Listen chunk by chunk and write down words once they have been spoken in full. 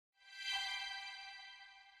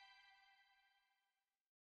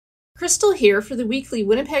Crystal here for the weekly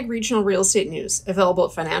Winnipeg Regional Real Estate News, available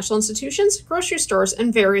at financial institutions, grocery stores,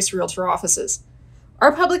 and various realtor offices.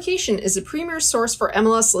 Our publication is a premier source for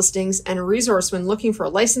MLS listings and a resource when looking for a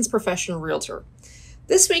licensed professional realtor.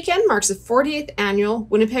 This weekend marks the 48th annual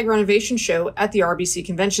Winnipeg Renovation Show at the RBC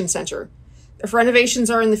Convention Centre. If renovations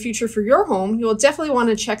are in the future for your home, you will definitely want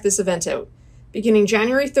to check this event out. Beginning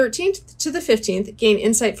January 13th to the 15th, gain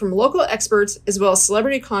insight from local experts as well as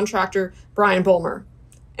celebrity contractor Brian Bulmer.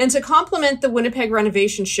 And to complement the Winnipeg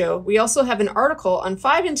Renovation Show, we also have an article on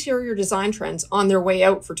 5 interior design trends on their way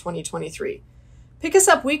out for 2023. Pick us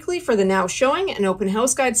up weekly for the now showing and open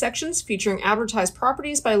house guide sections featuring advertised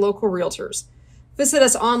properties by local realtors. Visit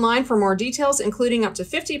us online for more details, including up to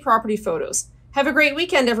 50 property photos. Have a great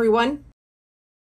weekend, everyone!